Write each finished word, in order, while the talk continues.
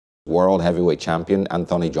World heavyweight champion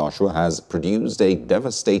Anthony Joshua has produced a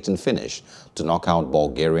devastating finish to knock out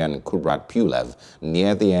Bulgarian Kubrat Pulev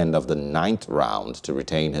near the end of the 9th round to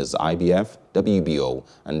retain his IBF, WBO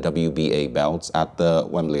and WBA belts at the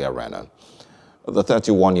Wembley Arena. The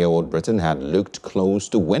 31-year-old Briton had looked close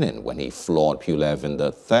to winning when he floored Pulev in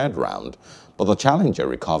the 3rd round, but the challenger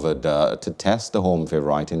recovered to test the home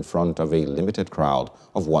favourite in front of a limited crowd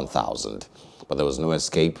of 1,000. But there was no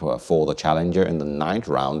escape for the challenger in the 9th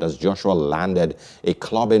round as Joshua landed a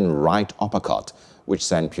clubbing right uppercut, which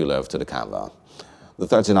sent Pulev to the canvas. The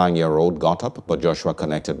 39-year-old got up, but Joshua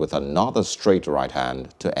connected with another straight right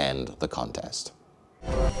hand to end the contest.